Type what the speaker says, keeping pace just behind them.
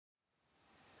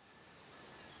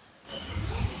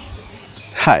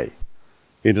Hi,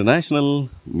 International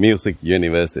Music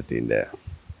University in there.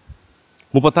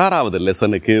 36வது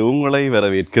லெசனுக்கு உங்களை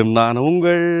வரவேற்கும் நான்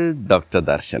உங்கள் டாக்டர்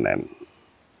தர்ஷனன்.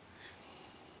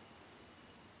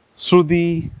 ஸ்ருதி,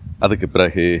 அதுக்கு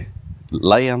பிறகு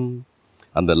லயம்,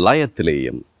 அந்த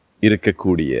லயத்திலேயும்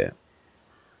இருக்கக்கூடிய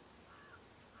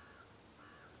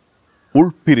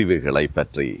உள்பிரிவுகளை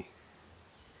பற்றி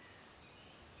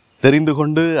தெரிந்து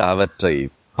கொண்டு அவற்றை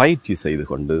பயிற்சி செய்து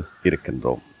கொண்டு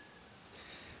இருக்கின்றோம்.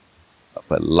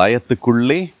 அப்ப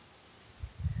லயத்துக்குள்ளே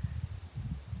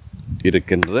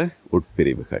இருக்கின்ற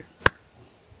உட்பிரிவுகள்,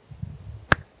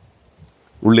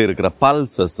 உள்ளே இருக்கிற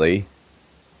பல்சஸை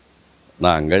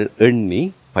நாங்கள் எண்ணி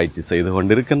பயிற்சி செய்து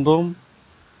கொண்டிருக்கின்றோம்.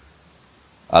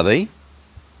 அதை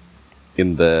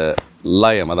இந்த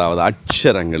லயம், அதாவது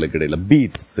அட்சரங்களுக்கு இடையில,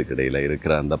 பீட்ஸுக்கு இடையில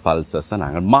இருக்கிற அந்த பல்சஸை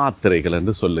நாங்கள் மாத்திரைகள்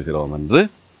என்று சொல்லுகிறோம் என்று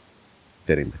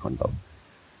தெரிந்து கொண்டோம்.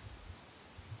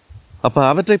 அப்ப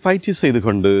அவற்றை பயிற்சி செய்து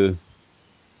கொண்டு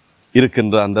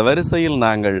இருக்கின்ற அந்த வரிசையில்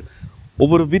நாங்கள்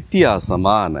ஒவ்வொரு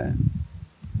வித்தியாசமான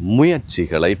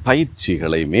முயற்சிகளை,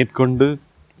 பயிற்சிகளை மேற்கொண்டு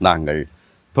நாங்கள்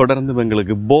தொடர்ந்து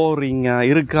எங்களுக்கு போரிங்காக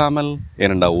இருக்காமல்,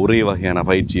 ஏனெண்டா ஒரே வகையான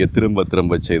பயிற்சியை திரும்ப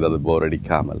திரும்ப செய்தது போர்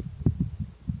அடிக்காமல்,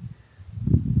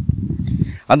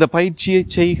 அந்த பயிற்சியை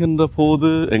செய்கின்ற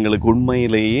போது எங்களுக்கு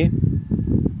உண்மையிலேயே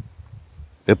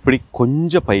எப்படி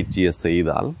கொஞ்சம் பயிற்சியை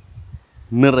செய்தால்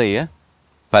நிறைய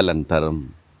பலன் தரும்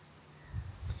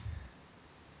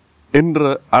என்ற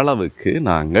அளவுக்கு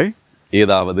நாங்கள்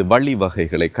ஏதாவது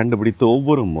வழிவகைகளை கண்டுபிடித்து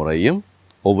ஒவ்வொரு முறையும்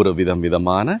ஒவ்வொரு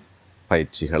விதமான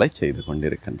பயிற்சிகளை செய்து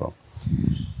கொண்டிருக்கின்றோம்.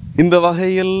 இந்த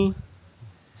வகையில்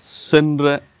சென்ற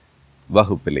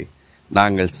வகுப்பிலே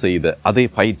நாங்கள் செய்த அதே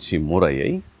பயிற்சி முறையை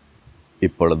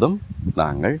இப்பொழுதும்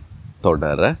நாங்கள்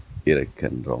தொடர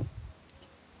இருக்கின்றோம்.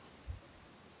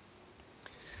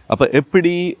 அப்ப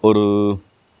எப்படி ஒரு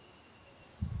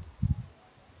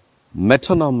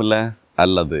மெட்ரோனோமில்,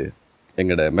 அல்லது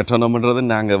எங்களோட மெட்ரோனோம்ன்றது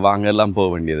நாங்கள் வாங்கலாம் போக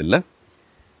வேண்டியதில்லை,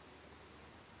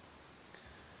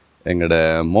 எங்களோட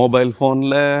மொபைல்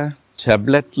ஃபோனில்,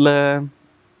 டேப்லெட்டில்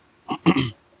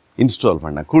இன்ஸ்டால்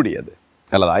பண்ணக்கூடியது,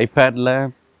 அல்லது ஐபேடில்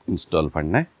இன்ஸ்டால்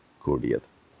பண்ணக்கூடியது.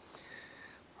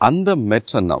 அந்த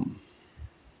மெட்ரோனோம்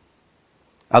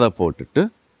அதை போட்டுட்டு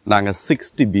நாங்கள்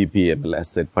 60 BPMல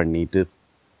செட் பண்ணிட்டு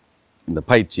இந்த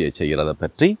பயிற்சியை செய்கிறத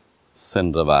பற்றி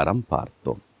சென்ற வாரம்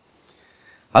பார்த்தோம்.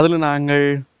 அதில் நாங்கள்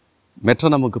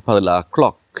மெட்ரோனமுக்கு பதிலாக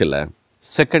கிளாக்கில்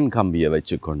செகண்ட் கம்பியை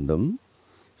வச்சு கொண்டும்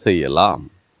செய்யலாம்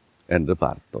என்று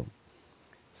பார்த்தோம்.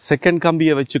 செகண்ட்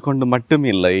கம்பியை வச்சு கொண்டு மட்டும்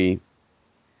இல்லை,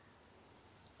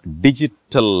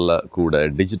 டிஜிட்டல்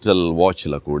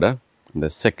வாட்சில் கூட இந்த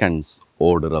செகண்ட்ஸ்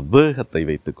ஓடுற வேகத்தை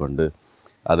வைத்து கொண்டு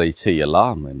அதை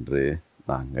செய்யலாம் என்று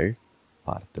நாங்கள்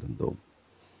பார்த்திருந்தோம்.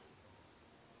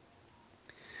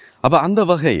 அப்போ அந்த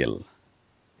வகையில்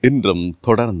இன்றும்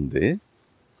தொடர்ந்து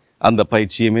அந்த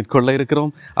பயிற்சியை மேற்கொள்ள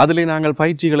இருக்கிறோம். அதில் நாங்கள்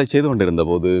பயிற்சிகளை செய்து கொண்டிருந்த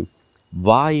போது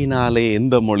வாயினாலே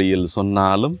எந்த மொழியில்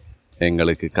சொன்னாலும்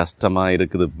எங்களுக்கு கஷ்டமாக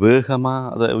இருக்குது,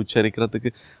 வேகமாக அதை உச்சரிக்கிறதுக்கு.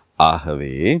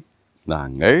 ஆகவே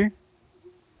நாங்கள்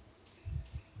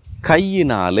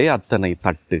கையினாலே அத்தனை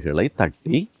தட்டுகளை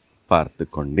தட்டி பார்த்து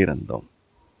கொண்டிருந்தோம்.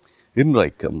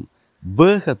 இன்றைக்கும்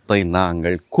வேகத்தை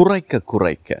நாங்கள்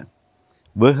குறைக்க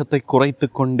வேகத்தை குறைத்து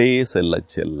கொண்டே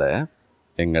செல்ல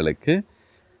எங்களுக்கு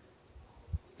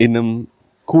இன்னும்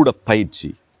கூட பயிற்சி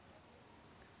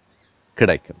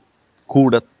கிடைக்கும்,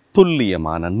 கூட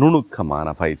துல்லியமான நுணுக்கமான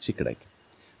பயிற்சி கிடைக்கும்.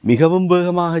 மிகவும்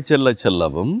வேகமாக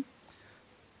செல்லவும்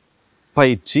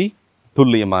பயிற்சி,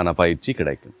 துல்லியமான பயிற்சி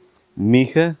கிடைக்கும்.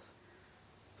 மிக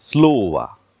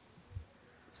ஸ்லோவாக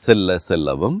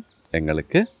செல்லவும்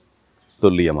எங்களுக்கு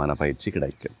துல்லியமான பயிற்சி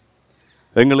கிடைக்கும்.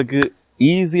 எங்களுக்கு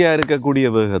ஈஸியாக இருக்கக்கூடிய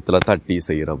வேகத்தில் தட்டி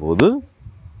செய்கிற போது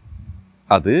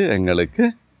அது எங்களுக்கு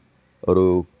ஒரு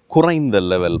குறைந்த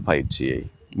லெவல் பயிற்சியை,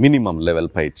 மினிமம்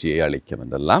லெவல் பயிற்சியை அளிக்கும்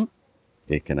என்றெல்லாம்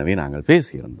ஏற்கனவே நாங்கள்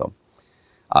பேசியிருந்தோம்.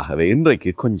 ஆகவே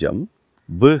இன்றைக்கு கொஞ்சம்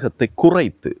வேகத்தை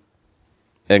குறைத்து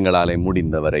எங்களால்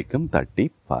முடிந்த வரைக்கும் தட்டி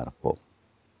பார்ப்போம்.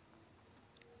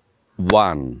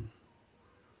 1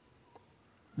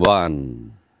 1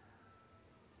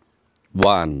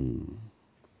 1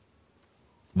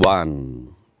 1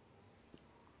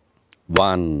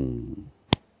 1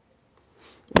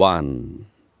 1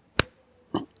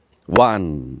 1 1 1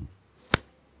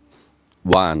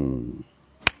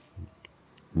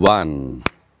 1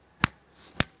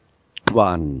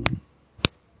 1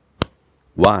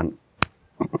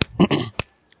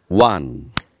 1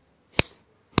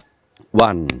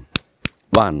 1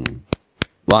 1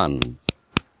 1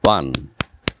 1.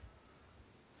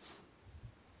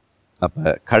 அப்போ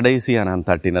கடைசியாக நான்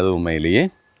தட்டினது உண்மையிலேயே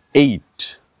 8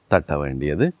 தட்ட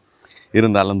வேண்டியது.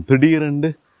 இருந்தாலும் திடீரென்று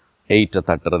 8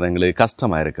 தட்டுறது எங்களுக்கு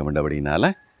கஷ்டமாக இருக்க வேண்டபடினால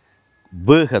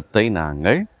வேகத்தை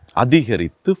நாங்கள்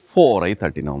அதிகரித்து 4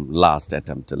 தட்டினோம் லாஸ்ட்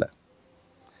அட்டெம்ப்டில்.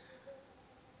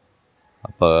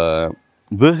 அப்போ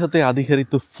வேகத்தை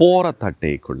அதிகரித்து 4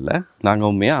 தட்டைக்குள்ள நாங்கள்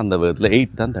உண்மையாக அந்த வேகத்தில்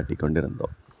 8 தான் தட்டி கொண்டு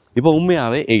இருந்தோம். இப்போ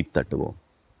உண்மையாகவே 8 தட்டுவோம்.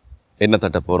 என்ன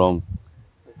தட்ட போகிறோம்?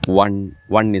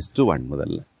 1:1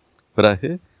 முதல்ல, பிறகு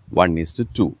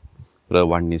 1:2, பிறகு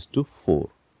 1:4,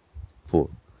 4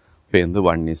 பேருந்து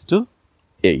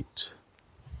 1:8.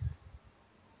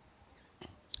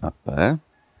 அப்போ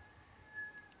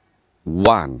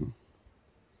 1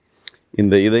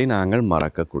 இதை நாங்கள்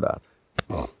மறக்கக்கூடாது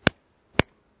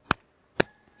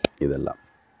இதெல்லாம்.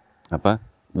 அப்போ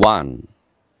 1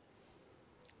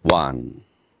 1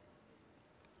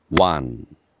 1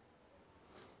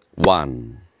 1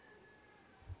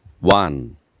 1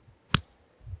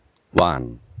 1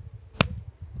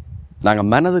 நாங்கள்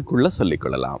மனதுக்குள்ளே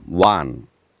சொல்லிக்கொள்ளலாம். 1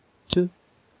 2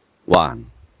 1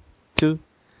 2.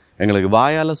 எங்களுக்கு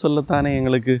வாயால் சொல்லத்தானே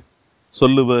எங்களுக்கு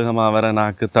சொல்லு வேகமாக வர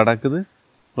நாக்கு தடக்குது.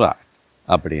 ரைட்.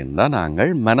 அப்படி என்றால்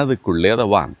நாங்கள் மனதுக்குள்ளே அதை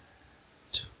 1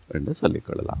 2 என்று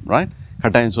சொல்லிக்கொள்ளலாம். ரைட்.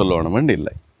 கட்டாயம் சொல்லணும்னு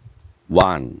இல்லை.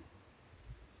 1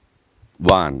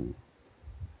 1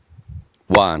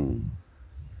 1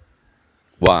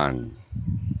 1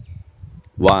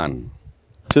 1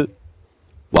 2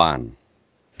 1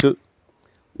 2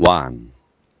 1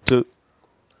 2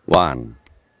 1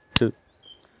 2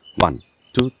 1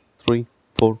 2 3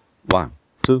 4 1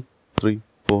 2 3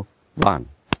 4 1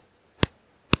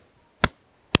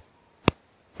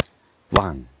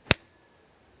 1.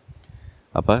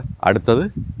 அப்போ அடுத்தது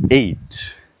 8.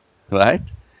 ரைட்.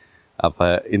 அப்போ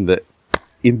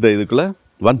இந்த இதுக்குள்ளே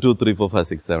 1 2 3 4 5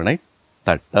 6 7 8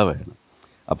 தட்ட வேணும்.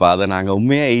 அப்போ அதை நாங்கள்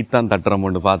உண்மையாக 8 தான்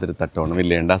தட்டுறோம்னு பார்த்துட்டு தட்டணும்.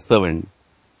 இல்லைண்டா 7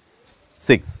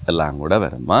 6 எல்லாம் கூட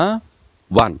வருமா?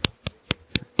 1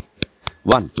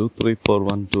 1 2 3 4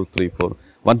 1 2 3 4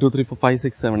 1 2 3 4 5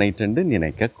 6 7 8 என்று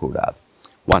நினைக்கக்கூடாது.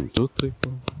 1 2 3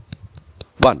 4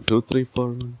 1 2 3 4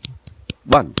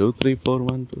 1 2 3 4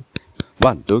 1 2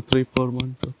 1 2 3 4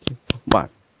 1 2 3 4 1.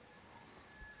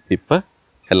 இப்போ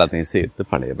எல்லாத்தையும் சேர்த்து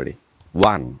பழையபடி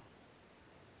 1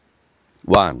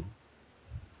 1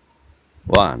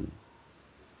 1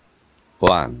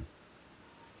 1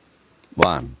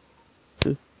 1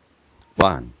 2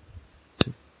 1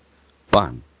 2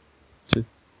 1 2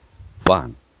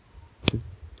 1 2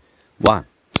 1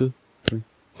 2 3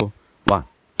 4 1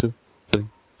 2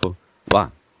 3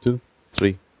 4 1 2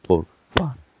 3 4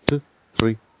 1 2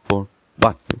 3 4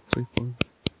 1 2 3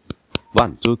 4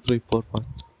 1 2 3 4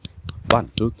 1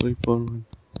 2 3 4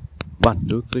 1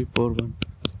 2 3 4 1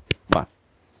 1.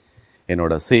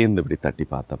 என்னோட சேர்ந்து இப்படி தட்டி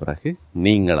பார்த்த பிறகு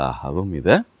நீங்களாகவும்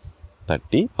இதை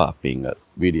தட்டி பார்ப்பீங்க.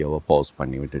 வீடியோவை பாஸ்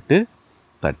பண்ணி விட்டுட்டு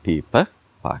தட்டி இப்போ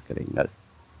பார்க்குறீங்க.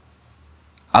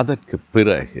 அதற்கு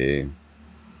பிறகு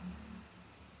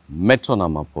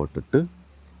மெட்ரோனோமை போட்டுட்டு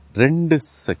 2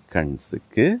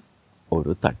 செகண்ட்ஸுக்கு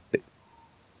ஒரு தட்டு.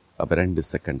 அப்போ 2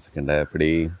 செகண்ட்ஸுக்குண்ட எப்படி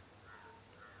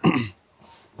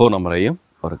போன முறையும்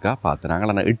ஒருக்கா பார்த்துனாங்க.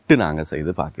 ஆனால் 8 நாங்கள்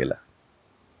செய்து பார்க்கல.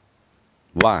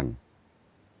 1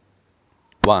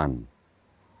 1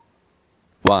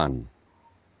 1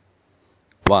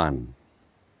 1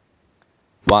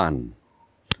 1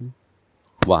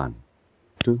 1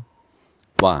 2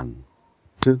 1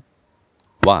 2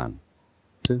 1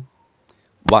 2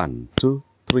 1 2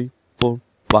 3 4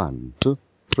 1 2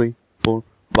 3 4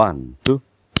 1 2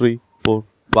 3 4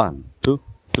 1 2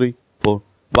 3 4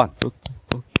 1 2 3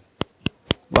 4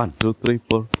 1 2 3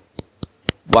 4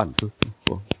 1 2 3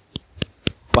 4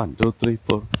 1 2 3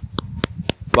 4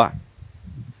 1.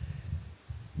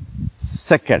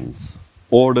 செகண்ட்ஸ்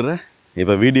ஓடுற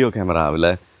இப்போ வீடியோ கேமராவில்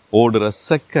ஓடுற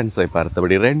செகண்ட்ஸை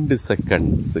பார்த்தபடி 2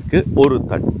 செகண்ட்ஸுக்கு ஒரு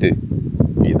தட்டு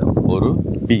வீதம், ஒரு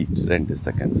பீட் 2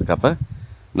 செகண்ட்ஸுக்கு. அப்போ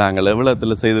நாங்கள்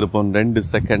எவ்வளோத்தில் செய்திருப்போம்? 2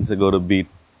 செகண்ட்ஸுக்கு ஒரு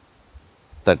பீட்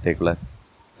தட்டைக்குள்ள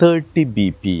 30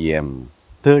 BPM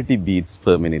 30 beats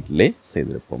per minuteலே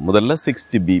செய்திருப்போம். முதல்ல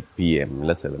 60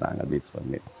 BPMல செய்தாங்க பீட்ஸ் per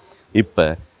minute. இப்போ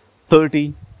 30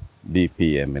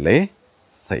 BPMலே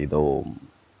செய்தோம்.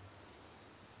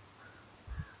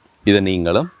 இதை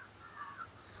நீங்களும்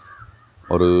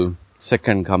ஒரு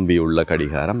செகண்ட் கம்பி உள்ள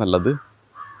கடிகாரம் அல்லது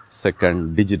செகண்ட்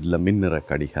டிஜிட்டில் மின்னிற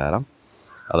கடிகாரம்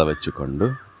அதை வச்சுக்கொண்டு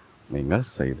நீங்கள்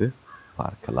செய்து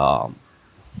பார்க்கலாம்.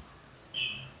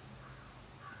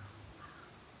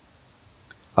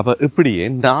 அப்போ இப்படியே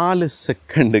 4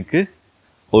 செகண்டுக்கு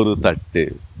ஒரு தட்டு,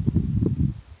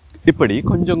 இப்படி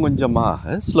கொஞ்சம்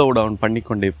கொஞ்சமாக ஸ்லோ டவுன்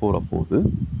பண்ணிக்கொண்டே போகிற போது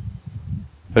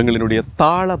எங்களினுடைய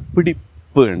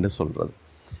தாளப்பிடிப்பு என்று சொல்கிறது.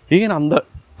 ஏன்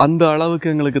அந்த அளவுக்கு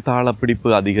எங்களுக்கு தாளப்பிடிப்பு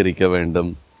அதிகரிக்க வேண்டும்?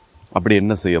 அப்படி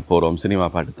என்ன செய்ய போகிறோம்? சினிமா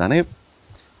பாட்டு தானே,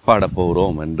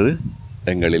 பாடப்போகிறோம் என்று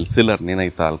எங்களில் சிலர்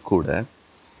நினைத்தால் கூட,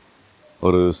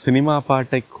 ஒரு சினிமா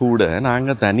பாட்டை கூட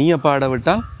நாங்கள் தனியாக பாட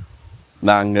விட்டால்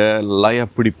நாங்கள்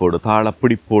லயப்பிடிப்போடு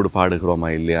தாளப்பிடிப்போடு பாடுகிறோமா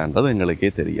இல்லையான்றது எங்களுக்கே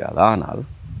தெரியாது. ஆனால்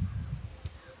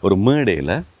ஒரு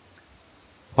மேடையில்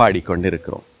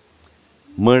பாடிக்கொண்டிருக்கிறோம்.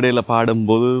 மேடையில்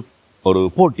பாடும்போது ஒரு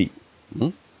போட்டி,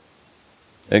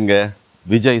 எங்கள்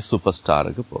விஜய் சூப்பர்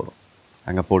ஸ்டாருக்கு போகிறோம்.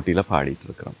 அங்கே போட்டியில் பாடிட்டு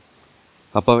இருக்கிறோம்.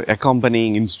 அப்போ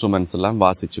அக்காம்பனிங் இன்ஸ்ட்ருமெண்ட்ஸ் எல்லாம்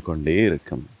வாசித்து கொண்டே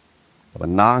இருக்கும். அப்போ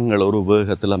நாங்கள் ஒரு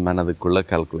வேகத்தில் மனதுக்குள்ளே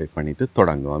கால்குலேட் பண்ணிட்டு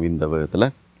தொடங்குவோம், இந்த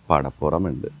வேகத்தில் பாட போகிறோம்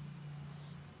என்று.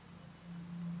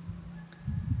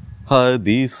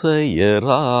 அதிசய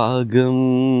ராகம்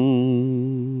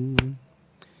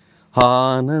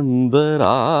ஆனந்த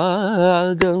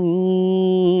ராகம்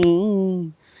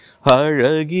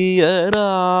அழகிய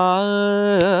ராகம்.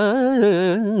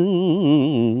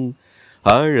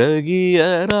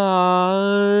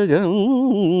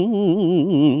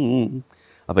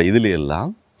 அப்ப இதுல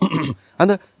எல்லாம்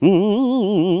அந்த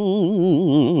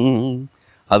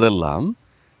அதெல்லாம்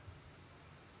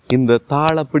இந்த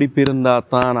தாளப்பிடிப்பு இருந்தால்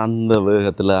தான் அந்த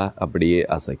வேகத்தில் அப்படியே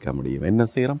அசைக்க முடியும். என்ன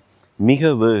செய்கிறோம்? மிக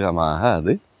வேகமாக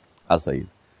அது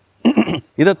அசையுது.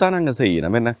 இதைத்தான் நாங்கள்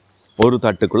செய்யணும். என்ன, ஒரு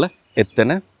தட்டுக்குள்ளே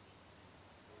எத்தனை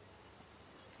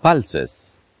பல்சஸ்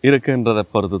இருக்குன்றதை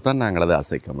பொறுத்து தான் நாங்கள் அதை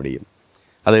அசைக்க முடியும்.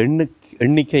 அதை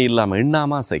எண்ணிக்கை இல்லாமல்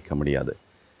எண்ணாமல் அசைக்க முடியாது.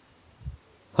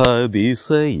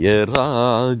 அதிசய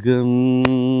ராகம்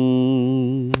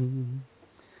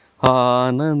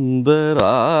ஆனந்த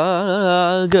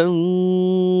ராகம்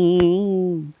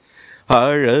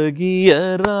அழகிய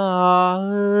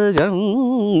ராகம்.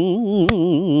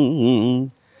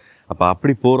 அப்போ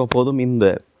அப்படி போகிற போதும் இந்த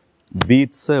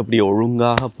பீட்ஸை அப்படி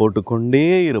ஒழுங்காக போட்டுக்கொண்டே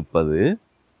இருப்பது,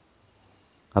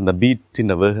 அந்த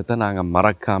பீட்டின் வேகத்தை நாங்கள்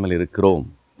மறக்காமல் இருக்கிறோம்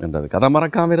என்றதுக்கு. அதை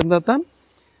மறக்காமல் இருந்தால் தான்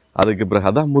அதுக்கு பிறகு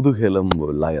அதான் முதுகெலும்பு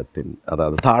லயத்தின்,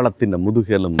 அதாவது தாளத்தின்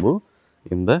முதுகெலும்பு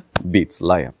இந்த பீட்ஸ்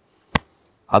லயம்.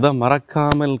 அதை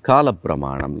மறக்காமல்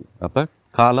காலப்பிரமாணம். அப்போ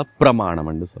காலப்பிரமாணம்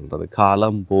என்று சொல்கிறது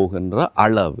காலம் போகின்ற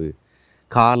அளவு,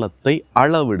 காலத்தை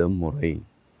அளவிடும் முறை,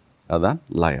 அதான்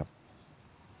லயம்.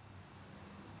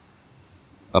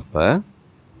 அப்போ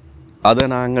அதை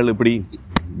நாங்கள் இப்படி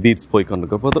பீட்ஸ் போய்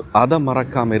கொண்டிருக்க போது அதை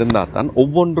மறக்காமல் இருந்தால் தான்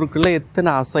ஒவ்வொன்றுக்குள்ளே எத்தனை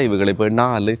அசைவுகள், இப்போ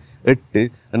 4, 8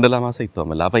 என்றெல்லாம்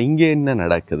அசைத்தோம் இல்லை. அப்போ இங்கே என்ன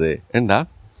நடக்குது என்றால்,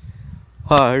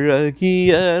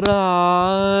 அழகிய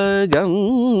ராகம்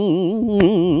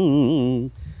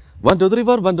 1 2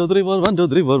 3 4 1 2 3 4 1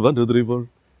 2 3 4 1 2 3 4.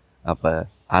 அப்போ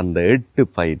அந்த 8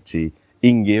 பயிற்சி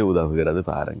இங்கே உதவுகிறது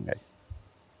பாருங்கள்.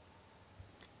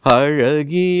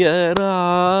 அழகிய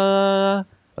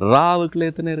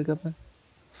ராவுக்குள்ள எத்தனை இருக்கப்ப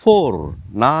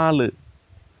 4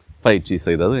 பயிற்சி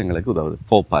செய்தது எங்களுக்கு உதவுது.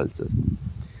 4 pulses.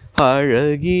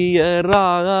 அழகிய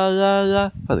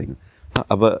பார்த்தீங்க.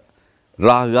 அப்போ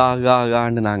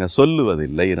ராகான்னு நாங்கள்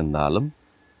சொல்லுவதில்லை, இருந்தாலும்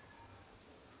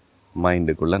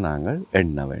மைண்டுக்குள்ளே நாங்கள்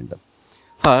எண்ண வேண்டும்.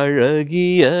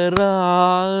 அழகிய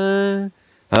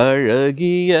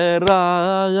அழகிய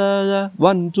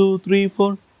 1 2 3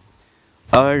 4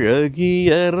 அழகிய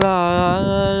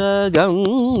ராகம்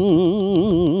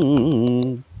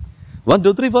 1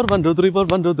 2 3 4 1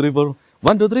 2 3 4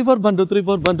 1 2 3 4 1 2 3 4 1 2 3 4 1 2 3 4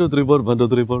 1 2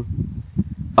 3 4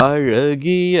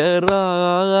 அழகிய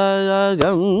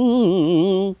ராகம்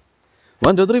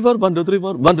 1 2 3 4 1 2 3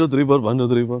 4 1 2 3 4 1 2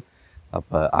 3 4.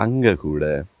 அப்போ அங்கே கூட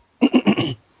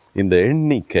இந்த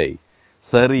எண்ணிக்கை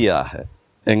சரியாக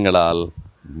எங்களால்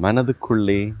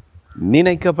மனதுக்குள்ளே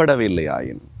நினைக்கப்படவில்லை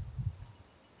ஆயின்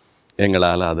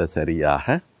எங்களால் அதை சரியாக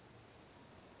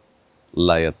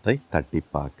லயத்தை தட்டி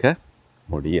பார்க்க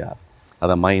முடியாது,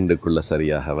 அதை மைண்டுக்குள்ளே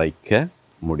சரியாக வைக்க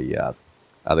முடியாது,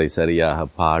 அதை சரியாக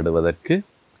பாடுவதற்கு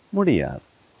முடியாது.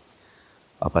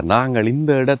 அப்போ நாங்கள்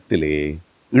இந்த இடத்திலே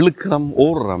இழுக்கிறோம்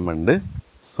ஓடுறோம் என்று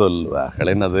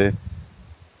சொல்லுவார்கள். என்னது?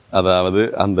 அதாவது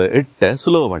அந்த 8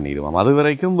 ஸ்லோ பண்ணிடுவோம், அது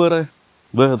வரைக்கும் வேறு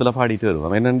வேகத்தில் பாடிட்டு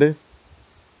வருவோம். என்னண்டு?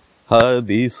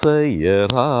 அதிசய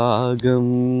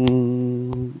ராகம்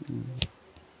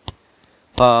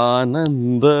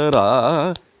ஆனந்தரா.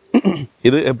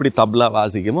 இது எப்படி தப்லா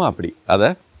வாசிக்குமோ அப்படி அதை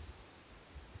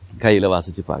கையில்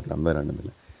வாசித்து பார்க்குறோம், வேற ஒன்றும்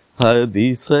இல்லை.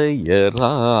 அதிசய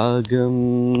ராகம்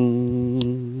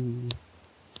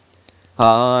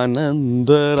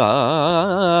ஆனந்தராகம்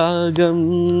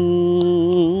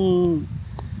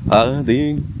அதி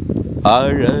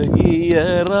அழகிய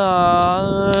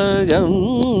ராகம்.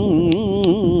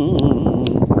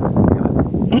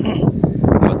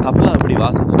 தப்லா அப்படி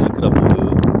வாசிச்சுட்டு இருக்கிற போது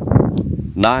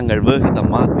நாங்கள் வேகத்தை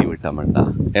மாற்றி விட்டோம்டா.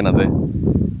 என்னது?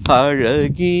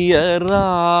 அழகிய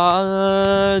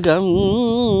ராகம்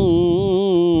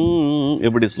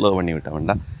எப்படி ஸ்லோ பண்ணி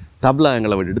விட்டோம்டா, தப்லா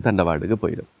எங்களை விட்டுட்டு தண்டவாடுக்கு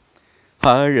போயிடும்.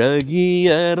 அழகிய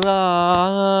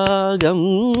ராகம்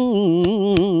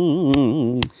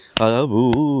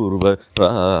அபூர்வ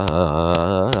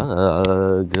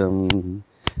ராகம்.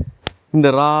 இந்த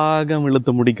ராகம்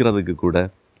இழுத்து முடிக்கிறதுக்கு கூட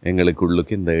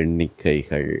எங்களுக்குள்ளுக்கு இந்த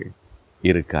எண்ணிக்கைகள்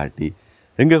இருக்காட்டி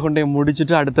எங்கே கொண்டே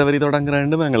முடிச்சுட்டு அடுத்த வரி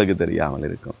தொடங்குறேன்னு எங்களுக்கு தெரியாமல்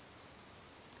இருக்கும்.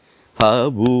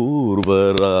 அபூர்வ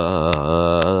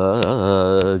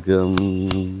ராகம்.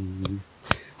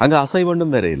 அங்கே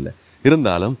அசைவொன்றும் வேற இல்லை.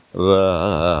 இருந்தாலும்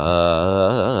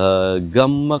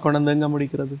கம்ம கொண்டு எங்க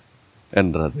முடிக்கிறது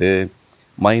என்றது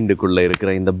மைண்டுக்குள்ளே இருக்கிற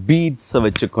இந்த பீட்ஸை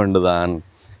வச்சு கொண்டு தான்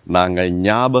நாங்கள்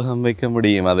ஞாபகம் வைக்க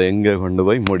முடியும் அதை எங்கே கொண்டு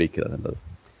போய் முடிக்கிறதுன்றது.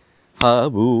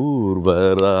 அபூர்வ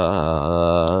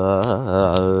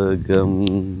ராகம்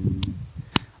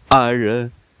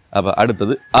அப்போ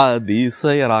அடுத்தது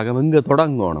அதிசய ராகம் எங்கே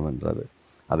தொடங்கணும் என்றது.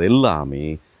 அது எல்லாமே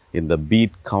இந்த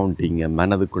பீட் கவுண்டிங்கை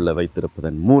மனதுக்குள்ளே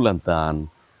வைத்திருப்பதன் மூலம்தான்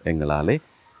எங்களாலே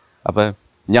அப்போ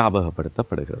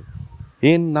ஞாபகப்படுத்தப்படுகிறது.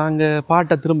 ஏன் நாங்கள்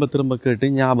பாட்டை திரும்ப திரும்ப கேட்டு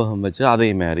ஞாபகம் வச்சு அதே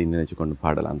மாதிரி நினைச்சு கொண்டு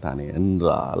பாடலாம் தானே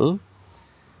என்றால்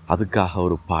அதுக்காக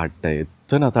ஒரு பாட்டை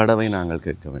எத்தனை தடவை நாங்கள்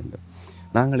கேட்க வேண்டும்.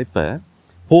 நாங்கள் இப்போ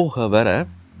போக வர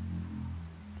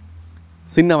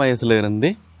சின்ன வயசுல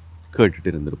இருந்தே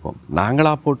கேட்டுட்டு இருந்திருப்போம்.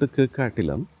 நாங்களாக போட்டு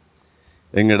கேட்காட்டிலும்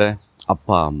எங்களோட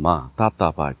அப்பா அம்மா தாத்தா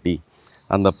பாட்டி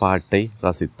அந்த பாட்டை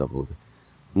ரசித்த போது,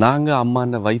 நாங்கள்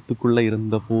அம்மாண்ட வயிற்றுக்குள்ளே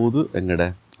இருந்த போது எங்களோட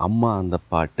அம்மா அந்த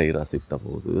பாட்டை ரசித்த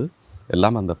போது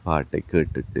எல்லாம் அந்த பாட்டை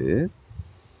கேட்டுட்டு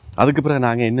அதுக்கு பிறகு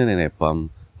நாங்கள் என்ன நினைப்போம்,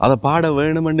 அதை பாட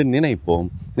வேணுமென்று நினைப்போம்.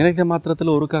 நினைக்க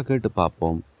மாத்திரத்தில் ஒருக்கா கேட்டு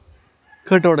பார்ப்போம்.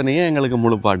 கேட்ட உடனே எங்களுக்கு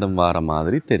முழு பாட்டும் வார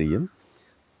மாதிரி தெரியும்.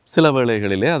 சில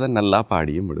வேளைகளிலே அதை நல்லா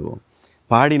பாடியும் விடுவோம்.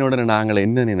 பாடின உடனே நாங்கள்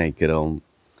என்ன நினைக்கிறோம்,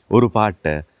 ஒரு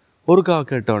பாட்டை ஒருக்கா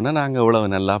கேட்டோடனே நாங்கள் இவ்வளவு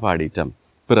நல்லா பாடிட்டோம்,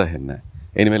 பிறகு என்ன,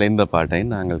 இனிமேல் இந்த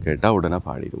பாட்டையும் நாங்கள் கேட்டால் உடனே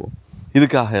பாடிடுவோம்.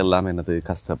 இதுக்காக எல்லாம் என்னது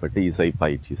கஷ்டப்பட்டு இசை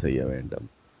பயிற்சி செய்ய வேண்டும்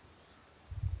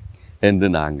என்று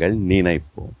நாங்கள்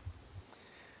நினைப்போம்.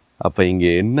 அப்போ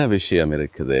இங்கே என்ன விஷயம்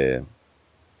இருக்குது,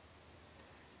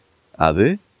 அது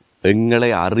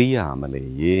எங்களை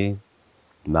அறியாமலேயே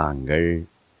நாங்கள்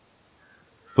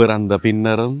பிறந்த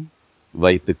பின்னரும்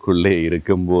வயிற்றுக்குள்ளே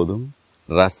இருக்கும்போதும்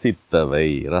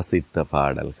ரசித்த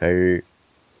பாடல்கள்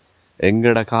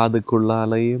எங்கட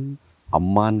காதுக்குள்ளாலையும்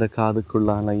அம்மாண்ட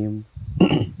காதுக்குள்ளாலையும்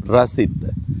ரசித்த.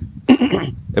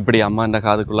 எப்படி அம்மாண்ட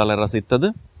காதுக்குள்ளால ரசித்தது,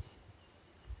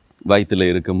 வயிற்றில்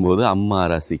இருக்கும்போது அம்மா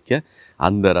ரசிக்க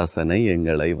அந்த ரசனை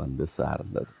எங்களை வந்து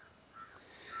சார்ந்தது.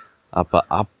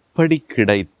 அப்படி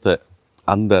கிடைத்த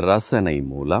அந்த ரசனை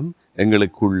மூலம்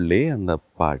எங்களுக்குள்ளே அந்த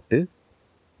பாட்டு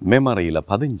மெமரியில்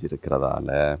பதிஞ்சிருக்கிறதால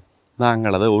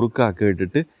நாங்கள் அதை ஒருக்கா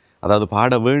கேட்டுட்டு, அதாவது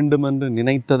பாட வேண்டும் என்று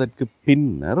நினைத்ததற்கு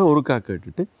பின்னர் ஒருக்கா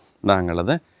கேட்டுட்டு நாங்கள்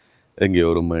அதை எங்கே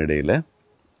ஒரு மேடையில்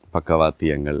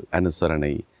பக்கவாத்தியங்கள்,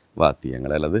 அனுசரணை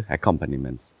வாத்தியங்கள் அல்லது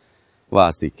அக்கம்பனிமெண்ட்ஸ்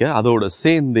வாசிக்க அதோடு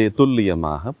சேர்ந்தே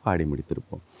துல்லியமாக பாடி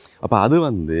முடித்திருப்போம். அப்போ அது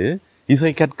வந்து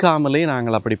இசை கற்காமலே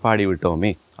நாங்கள் அப்படி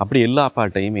பாடிவிட்டோமே, அப்படி எல்லா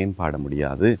பாட்டையும் ஏன் பாட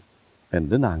முடியாது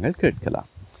என்று நாங்கள் கேட்கலாம்.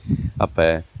 அப்போ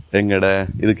எங்கட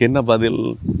இதுக்கு என்ன பதில்,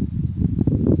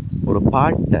 ஒரு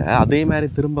பாட்டை அதே மாதிரி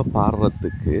திரும்ப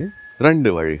பாடுறதுக்கு 2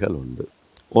 வழிகள் உண்டு.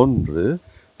 ஒன்று,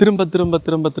 திரும்ப திரும்ப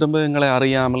திரும்ப திரும்ப எங்களை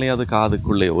அறியாமலே அது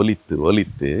காதுக்குள்ளே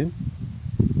ஒலித்து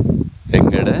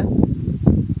எங்கட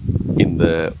இந்த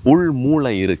உள்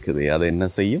மூளை இருக்குது, அது என்ன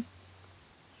செய்யும்,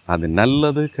 அது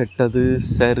நல்லது கெட்டது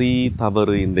சரி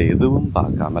தவறு இந்த எதுவும்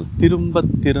பார்க்காமல் திரும்ப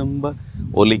திரும்ப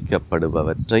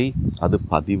ஒலிக்கப்படுபவற்றை அது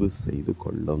பதிவு செய்து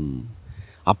கொள்ளும்.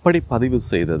 அப்படி பதிவு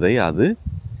செய்ததை அது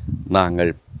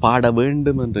நாங்கள் பாட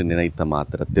வேண்டும் என்று நினைத்த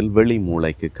மாத்திரத்தில் வெளி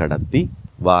மூளைக்கு கடத்தி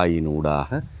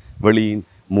வாயினூடாக வெளி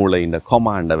மூளையின்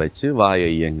கொமாண்டை வச்சு வாயை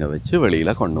இயங்க வச்சு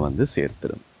வெளியில் கொண்டு வந்து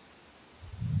சேர்த்துடும்.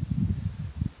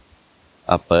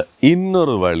 அப்போ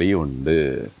இன்னொரு வழி உண்டு.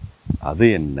 அது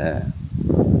என்ன,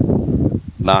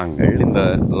 நாங்கள் இந்த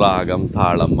ராகம்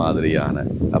தாளம் மாதிரியான,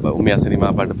 அப்போ உண்மையாக சினிமா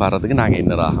பாட்டு பாடுறதுக்கு நாங்கள்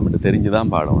என்ன ராகம் என்று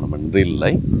தெரிஞ்சுதான் பாடணும் என்று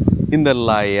இல்லை. இந்த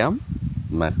லயம்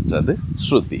மற்றது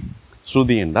ஸ்ருதி.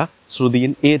 ஸ்ருதி என்றால்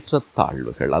ஸ்ருதியின்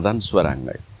ஏற்றத்தாழ்வுகள், அதான்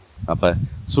ஸ்வரங்கள். அப்போ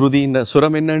ஸ்ருதியின்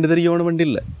சுரம் என்னன்னு தெரியணும்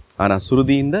இல்லை, ஆனால்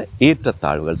ஸ்ருதியின்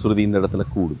ஏற்றத்தாழ்வுகள், ஸ்ருதி இந்த இடத்துல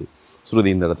கூடுது, ஸ்ருதி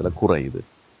இந்த இடத்துல குறையுது,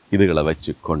 இதுகளை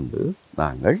வச்சு கொண்டு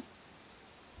நாங்கள்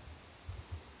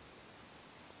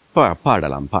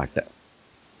பாடலாம் பாட்டை.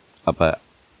 அப்போ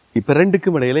இப்போ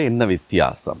 2க்கும் இடையில் என்ன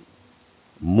வித்தியாசம்,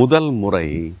 முதல் முறை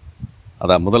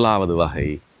அதான் முதலாவது வகை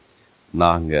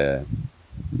நாங்கள்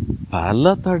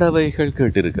பல தடவைகள்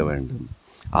கேட்டிருக்க வேண்டும்.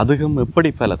 அதுவும் எப்படி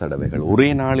பல தடவைகள், ஒரே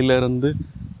நாளிலிருந்து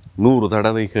 100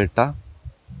 தடவை கேட்டால்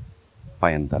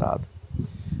பயன் தராது.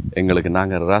 எங்களுக்கு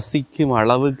நாங்கள் ரசிக்கும்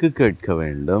அளவுக்கு கேட்க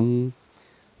வேண்டும்.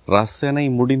 ரசனை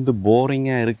முடிந்து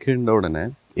போரிங்காக இருக்கின்ற உடனே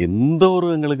எந்த ஒரு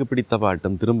எங்களுக்கு பிடித்த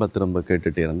பாட்டும் திரும்ப திரும்ப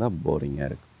கேட்டுகிட்டே இருந்தால் போரிங்காக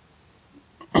இருக்கும்.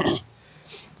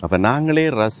 அப்போ நாங்களே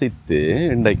ரசித்து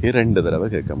இன்றைக்கு 2 தடவை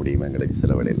கேட்க முடியும். எங்களுக்கு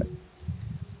சில வேளையில்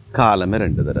காலமே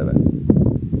 2 தடவை,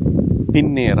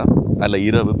 பின்னேரம் அல்ல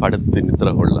இரவு படுத்து நித்திர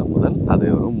கொள்ள முதல் அது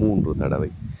ஒரு 3 தடவை.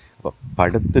 அப்போ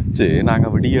படுத்துட்டு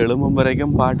நாங்கள் விடிய எழும்பும்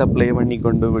வரைக்கும் பாட்டை ப்ளே பண்ணி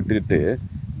கொண்டு விட்டுட்டு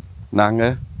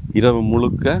நாங்கள் இரவு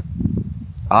முழுக்க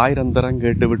 1000 தரம்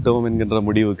கேட்டு விட்டோம் என்கின்ற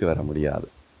முடிவுக்கு வர முடியாது.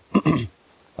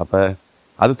 அப்போ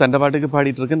அது தண்டை பாட்டுக்கு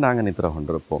பாடிட்டு இருக்கு, நாங்கள் நித்திர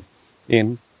கொண்டிருப்போம்.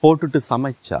 ஏன் போட்டுட்டு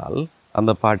சமைச்சால்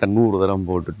அந்த பாட்டை 100 தரம்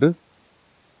போட்டுட்டு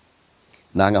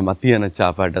நாங்கள் மத்தியான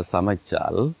சாப்பாட்டை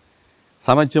சமைச்சால்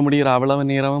சமைச்ச முடிகிற அவ்வளவு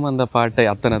நேரமும் அந்த பாட்டை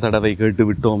அத்தனை தடவை கேட்டு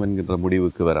விட்டோம் என்கின்ற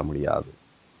முடிவுக்கு வர முடியாது.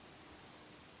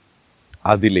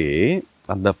 அதிலே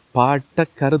அந்த பாட்டை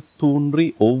கருத்தூன்றி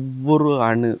ஒவ்வொரு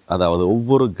அதாவது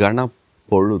ஒவ்வொரு கண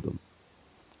பொழுதும்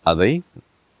அதை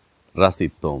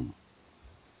ரசித்தோம்.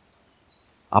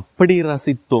 அப்படி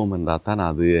ரசித்தோம் என்றால் தான்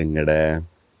அது எங்கட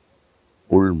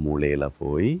உள்மூளையில்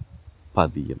போய்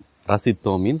பதியும்.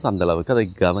 ரசித்தோம் மீன்ஸ் அந்த அளவுக்கு அதை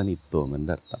கவனித்தோம்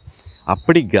என்று அர்த்தம்.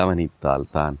 அப்படி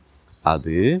கவனித்தால் தான்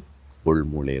அது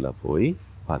உள்மூளையில் போய்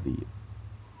பதியும்.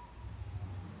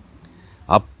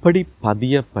 அப்படி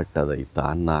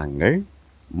பதியப்பட்டதைத்தான் நாங்கள்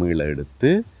மீள எடுத்து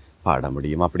பாட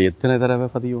முடியும். அப்படி எத்தனை தடவை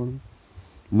பதியணும்?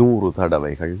 100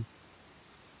 தடவைகள்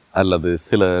அல்லது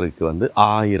சிலருக்கு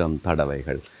 1000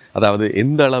 தடவைகள். அதாவது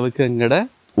எந்த அளவுக்கு எங்கட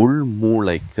உள்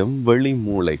மூளைக்கும் வெளி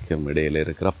மூளைக்கும் இடையில்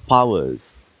இருக்கிற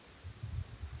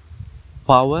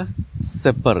பவர்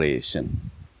செப்பரேஷன்.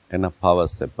 என்ன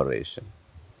பவர் செப்பரேஷன்?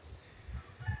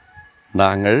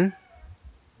 நாங்கள்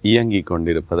இயங்கி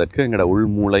கொண்டிருப்பதற்கு எங்கட உள்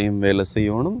மூளையும் வேலை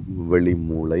செய்யணும், வெளி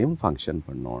மூளையும் ஃபங்க்ஷன்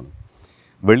பண்ணணும்.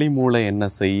 வெளி மூளை என்ன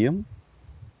செய்யும்?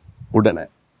 உடனே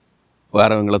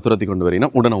வேறவங்களை துரத்தி கொண்டு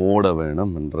வரீங்கன்னா உடனே ஓட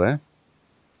வேணும் என்ற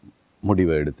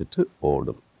முடிவை எடுத்துட்டு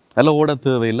ஓடும். அதில் ஓட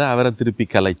தேவையில்லை, அவரை திருப்பி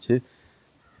கலைச்சு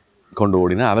கொண்டு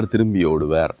ஓடினா அவர் திரும்பி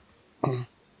ஓடுவார்.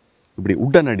 இப்படி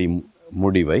உடனடி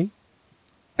முடிவை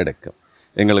எடுக்கும்.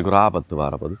 எங்களுக்கு ஒரு ஆபத்து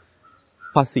வரப்போது,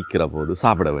 பசிக்கிற போது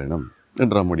சாப்பிட வேணும்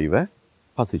என்ற முடிவை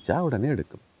பசிச்சா உடனே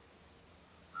எடுக்கும்.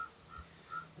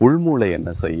 உள்மூளை என்ன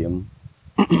செய்யும்?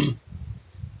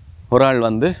 ஒரு ஆள்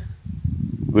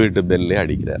வீட்டு பெல்லே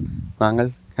அடிக்கிறார், நாங்கள்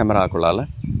கேமராக்குள்ளால்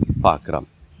பார்க்குறோம்.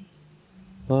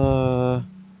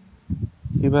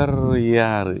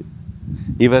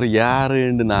 இவர்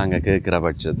யாருன்னு நாங்கள் கேட்குற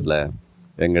பட்சத்தில்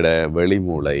எங்களோட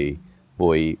வெளிமூளை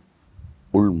போய்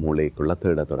உள்மூளைக்குள்ளே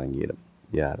தேட தொடங்கிடும்.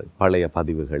 யார்? பழைய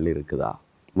பதிவுகள் இருக்குதா?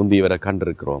 முந்தியவரை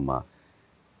கண்டிருக்கிறோமா?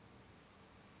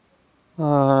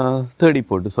 தேடி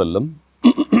போட்டு சொல்லும்,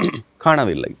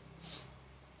 காணவில்லை.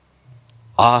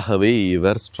 ஆகவே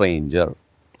இவர்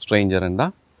ஸ்ட்ரேஞ்சர்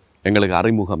என்றால் எங்களுக்கு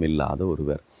அறிமுகம் இல்லாத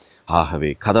ஒருவர். ஆகவே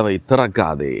கதவை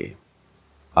திறக்காதே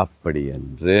அப்படி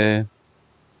என்று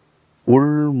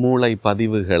உள்மூளை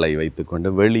பதிவுகளை வைத்துக்கொண்டு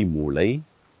வெளி மூளை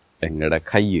எங்களோட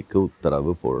கையுக்கு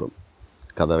உத்தரவு போடும்,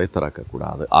 கதவை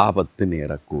திறக்கக்கூடாது, ஆபத்து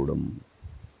நேரக்கூடும்.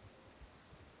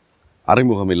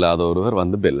 அறிமுகம் இல்லாத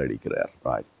ஒருவர் பெல் அடிக்கிறார்.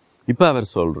 ராய், இப்போ அவர்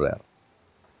சொல்றார்,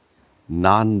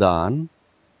 நான் தான்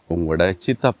உங்களோட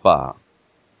சித்தப்பா,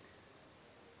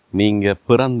 நீங்க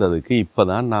பிறந்ததுக்கு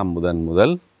இப்பதான் நான்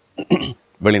முதல்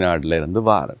வெளிநாட்டில் இருந்து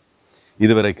வாரேன்.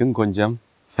 இதுவரைக்கும் கொஞ்சம்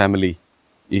ஃபேமிலி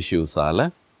இஷ்யூஸால்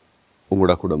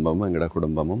உங்களோட குடும்பமும் எங்களோட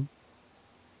குடும்பமும்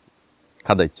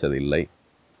கதைச்சதில்லை,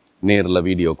 நேரில்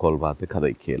வீடியோ கால் பார்த்து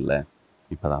கதைக்க இல்லை,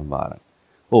 இப்போ தான் வாரேன்.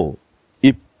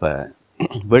 இப்போ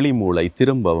வெளிமூளை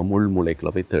திரும்பவும்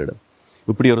உள்மூளைக்குள்ள போய் தேடும்.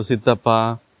 இப்படி ஒரு சித்தப்பா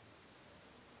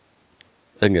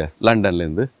எங்க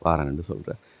லண்டன்லேருந்து வாரேன்னு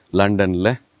சொல்கிறார்,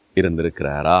 லண்டனில்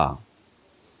இருந்திருக்கிறாரா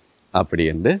அப்படி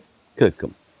என்று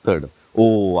கேட்கும், தேடும்.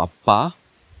 அப்பா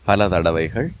பல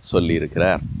தடவைகள்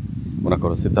சொல்லியிருக்கிறார், உனக்கு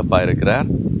ஒரு சித்தப்பா இருக்கிறார்,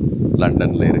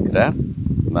 லண்டனில் இருக்கிறார்,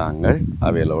 நாங்கள்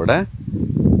அவைகளோட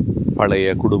பழைய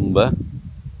குடும்ப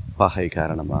பகை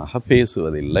காரணமாக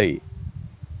பேசுவதில்லை.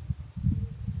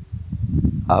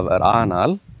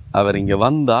 ஆனால் அவர் இங்கே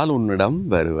வந்தால் உன்னிடம்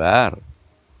வருவார்,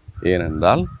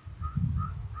 ஏனென்றால்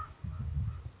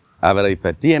அவரை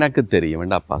பற்றி எனக்கு தெரியும்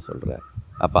என்று அப்பா சொல்கிறார்.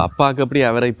 அப்போ அப்பாவுக்கு எப்படி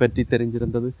அவரை பற்றி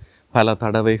தெரிஞ்சிருந்தது? பல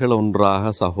தடவைகள்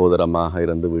ஒன்றாக சகோதரமாக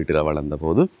இருந்து வீட்டில் வளர்ந்த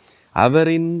போது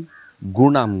அவரின்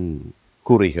குணம்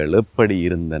குறிகள் எப்படி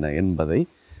இருந்தன என்பதை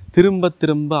திரும்ப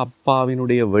திரும்ப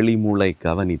அப்பாவினுடைய வெளிமூளை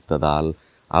கவனித்ததால்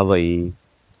அவை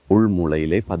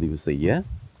உள்மூளையிலே பதிவு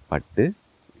செய்யப்பட்டு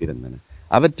இருந்தன.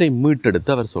 அவற்றை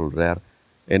மீட்டெடுத்து அவர் சொல்கிறார்,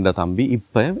 என்ற தம்பி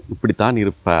இப்போ இப்படித்தான்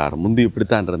இருப்பார், முந்தி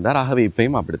இப்படித்தான் இருந்தார், ஆகவே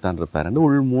இப்பையும் அப்படித்தான் இருப்பார் என்று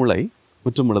உள்மூளை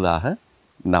முற்றுமுழுதாக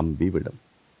நம்பிவிடும்.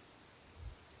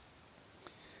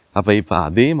 அப்போ இப்போ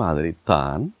அதே மாதிரி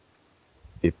தான்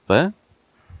இப்போ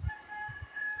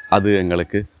அது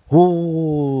எங்களுக்கு ஓ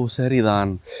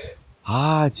சரிதான்,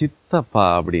 சித்தப்பா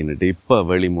அப்படின்னுட்டு இப்போ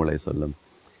வெளிமூளை சொல்லும்.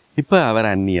 இப்போ அவர்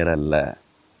அந்நியர் அல்ல,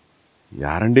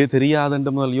 யாருண்டே தெரியாதுன்ற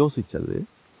முதல் யோசித்தது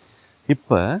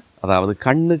இப்போ, அதாவது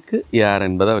கண்ணுக்கு யார்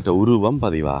என்பது அவற்றை உருவம்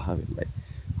பதிவாகவில்லை.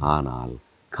 ஆனால்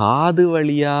காது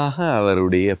வழியாக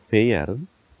அவருடைய பெயர்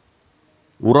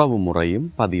உறவு முறையும்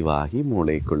பதிவாகி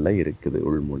மூளைக்குள்ள இருக்குது,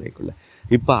 உள்மூளைக்குள்ள.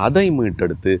 இப்போ அதை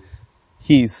மீட்டெடுத்து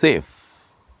he safe,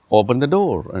 open the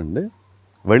door என்று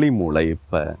வெளிமூளை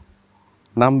இப்போ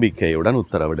நம்பிக்கையுடன்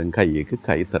உத்தரவிடும், கையுக்கு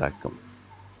கை திறக்கும்.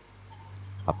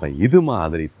 அப்போ இது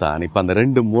மாதிரி தான் இப்போ அந்த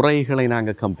 2 முறைகளை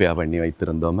நாங்கள் கம்பேர் பண்ணி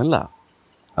வைத்திருந்தோமல்ல.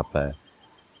 அப்போ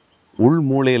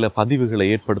உள்மூளையில் பதிவுகளை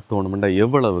ஏற்படுத்தணும்னா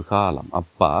எவ்வளவு காலம்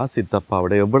அப்பா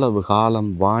சித்தப்பாவோட எவ்வளவு காலம்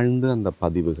வாழ்ந்து அந்த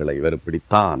பதிவுகளை இவர்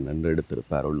இப்படித்தான் என்று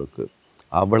எடுத்திருப்பார் உள்ளுக்கு.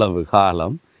 அவ்வளவு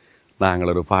காலம்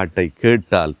நாங்கள் ஒரு பாட்டை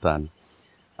கேட்டால்தான்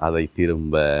அதை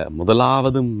திரும்ப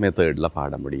முதலாவது மெத்தடில்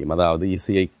பாட முடியும். அதாவது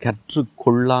இசையை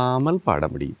கற்றுக்கொள்ளாமல் பாட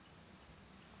முடியும்.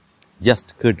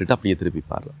 ஜஸ்ட் கேட்டுட்டு அப்படியே திருப்பி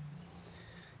பாடுறோம்.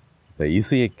 இப்போ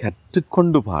இசையை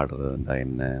கற்றுக்கொண்டு பாடுறதுன்னா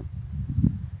என்ன,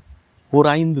 ஒரு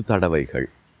 5 தடவைகள்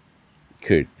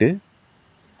கேட்டு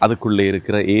அதுக்குள்ளே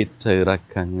இருக்கிற ஏற்ற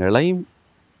இறக்கங்களை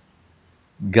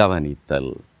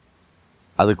கவனித்தல்,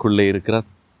 அதுக்குள்ளே இருக்கிற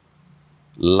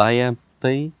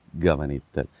லயத்தை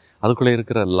கவனித்தல், அதுக்குள்ளே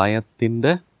இருக்கிற லயத்தின்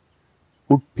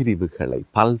உட்பிரிவுகளை,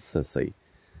 பல்சஸை.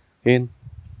 ஏன்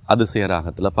அதிசய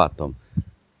ராகத்தில் பார்த்தோம்,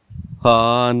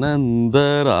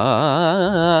 ஆனந்தரா,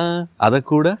 அதை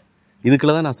கூட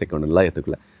இதுக்குள்ள தான் நான் சேர்க்கணும்,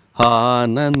 லயத்துக்குள்ள.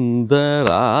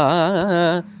 ஆனந்தரா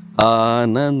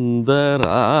ஆனந்தராகம்,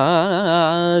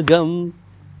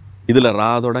 இதில்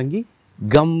ரா தொடங்கி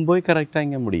கம் போய் கரெக்டாக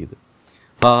இங்கே முடியுது.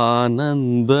 ஆனந்தராகம்.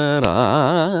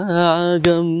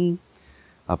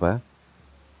 அப்போ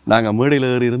நாங்கள் மேடையில்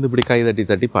ஏறி இருந்து இப்படி கை தட்டி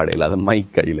தட்டி பாடையில், அது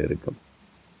மைக் கையில் இருக்கும்.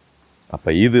 அப்போ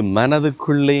இது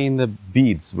மனதுக்குள்ளே இந்த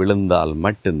பீட்ஸ் விழுந்தால்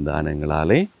மட்டும்தான்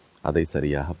எங்களாலே அதை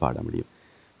சரியாக பாட முடியும்.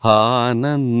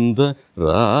 ஆனந்த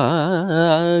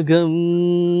ராகம்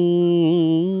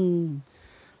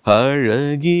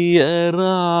அழகிய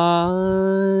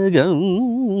ராகம்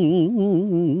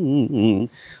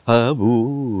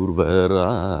அபூர்வ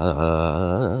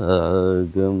ராகம்.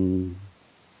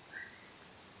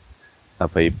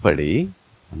 அப்ப இப்படி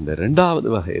அந்த 2வது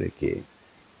வகை இருக்கே,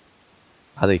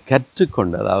 அதை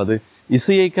கற்றுக்கொண்டு, அதாவது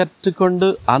இசையை கற்றுக்கொண்டு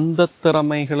அந்த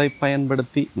திறமைகளை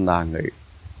பயன்படுத்தி நாங்கள்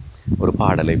ஒரு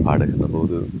பாடலை பாடுகின்ற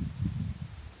போது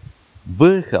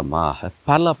வேகமாக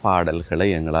பல பாடல்களை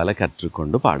எங்களால்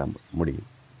கற்றுக்கொண்டு பாட முடியும்.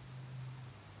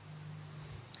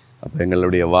 அப்போ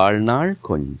எங்களுடைய வாழ்நாள்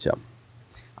கொஞ்சம்,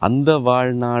 அந்த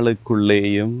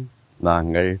வாழ்நாளுக்குள்ளேயும்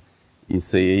நாங்கள்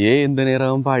இசையையே எந்த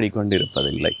நேரமும்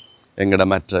பாடிக்கொண்டிருப்பதில்லை. எங்களோட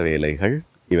மற்ற வேலைகள்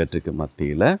இவற்றுக்கு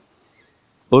மத்தியில்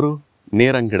ஒரு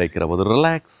நேரம் கிடைக்கிற போது,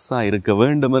 ரிலாக்ஸாக இருக்க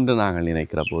வேண்டும் என்று நாங்கள்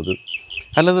நினைக்கிற போது,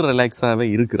 அல்லது ரிலாக்ஸாகவே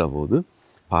இருக்கிற போது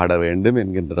பாட வேண்டும்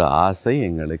என்கின்ற ஆசை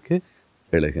எங்களுக்கு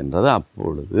எழுகின்றது.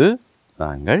 அப்பொழுது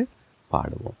நாங்கள்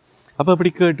பாடுவோம். அப்போ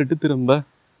அப்படி கேட்டுட்டு திரும்ப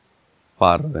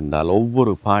பாடுறதென்றால்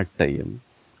ஒவ்வொரு பாட்டையும்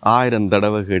 1000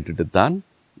 தடவை கேட்டுட்டு தான்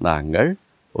நாங்கள்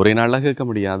ஒரே நாளில் கேட்க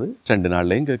முடியாது, 2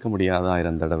 நாள்லையும் கேட்க முடியாது,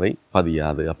 1000 தடவை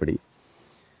பதியாது அப்படி.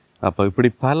 அப்போ இப்படி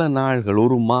பல நாள்கள்,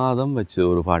 ஒரு மாதம் வச்சு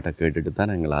ஒரு பாட்டை கேட்டுட்டு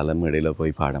தான் எங்களால் மேடையில்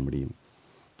போய் பாட முடியும்.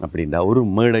 அப்படின்னா ஒரு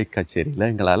மேடை கச்சேரியில்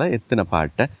எங்களால் எத்தனை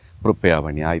பாட்டை ப்ரிப்பேர்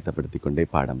பண்ணி ஆயத்தப்படுத்தி கொண்டே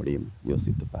பாட முடியும்,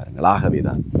 யோசித்து பாருங்கள். ஆகவே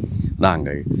தான்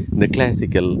நாங்கள் இந்த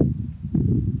கிளாசிக்கல்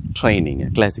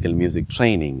மியூசிக்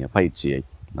ட்ரைனிங் பயிற்சியை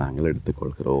நாங்கள்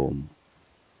எடுத்துக்கொள்கிறோம்.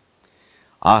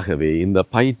 ஆகவே இந்த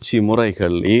பயிற்சி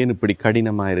முறைகள் ஏன் இப்படி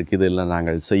கடினமாக இருக்குது, இல்லை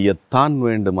நாங்கள் செய்யத்தான்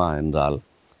வேண்டுமா என்றால்,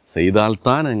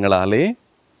 செய்தால்தான் எங்களாலே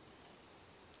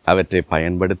அவற்றை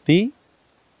பயன்படுத்தி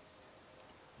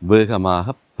வேகமாக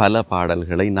பல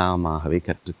பாடல்களை நாமவே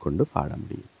கற்றுக்கொண்டு பாட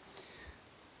முடியும்.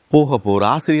 போக போகிற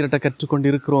ஆசிரியர்கிட்ட கற்றுக்கொண்டு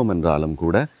இருக்கிறோம் என்றாலும்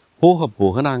கூட போக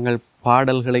போக நாங்கள்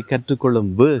பாடல்களை கற்றுக்கொள்ளும்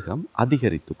வேகம்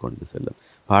அதிகரித்து கொண்டு செல்லும்.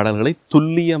 பாடல்களை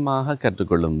துல்லியமாக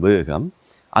கற்றுக்கொள்ளும் வேகம்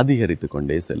அதிகரித்து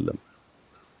கொண்டே செல்லும்.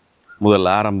 முதல்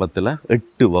ஆரம்பத்தில்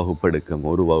 8 வகுப்பு எடுக்கும்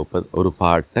ஒரு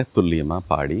பாட்டை துல்லியமாக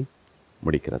பாடி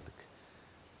முடிக்கிறதுக்கு.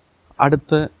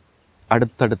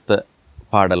 அடுத்தடுத்த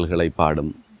பாடல்களை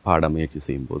பாட முயற்சி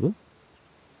செய்யும்போது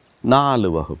 4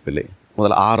 வகுப்பிலே,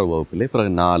 முதல் 6 வகுப்பிலே,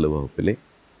 பிறகு 4 வகுப்பிலே,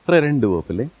 பிறகு 2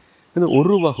 வகுப்பிலே, இந்த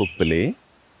ஒரு வகுப்பிலே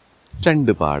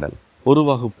 2 பாடல், ஒரு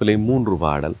வகுப்பிலே 3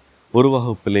 பாடல், ஒரு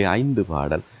வகுப்பிலே 5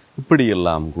 பாடல்,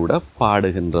 இப்படியெல்லாம் கூட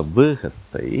பாடுகின்ற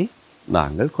வேகத்தை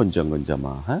நாங்கள் கொஞ்சம்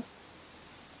கொஞ்சமாக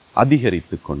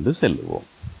அதிகரித்து கொண்டு செல்லுவோம்.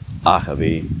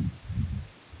 ஆகவே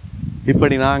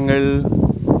இப்படி நாங்கள்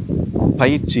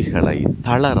பயிற்சிகளை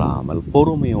தளராமல்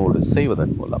பொறுமையோடு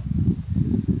செய்வதன் மூலம்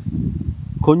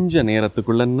கொஞ்ச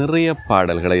நேரத்துக்குள்ள நிறைய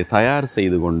பாடல்களை தயார்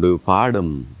செய்து கொண்டு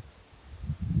பாடும்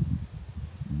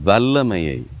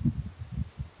வல்லமையை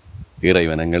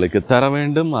இறைவன் எங்களுக்கு தர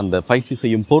வேண்டும். அந்த பயிற்சி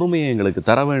செய்யும் பொறுமையை எங்களுக்கு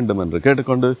தர வேண்டும் என்று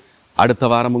கேட்டுக்கொண்டு அடுத்த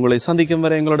வாரம் உங்களை சந்திக்கும்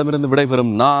வரை எங்களிடமிருந்து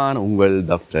விடைபெறும் நான் உங்கள்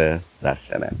டாக்டர்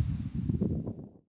தர்ஷனன்.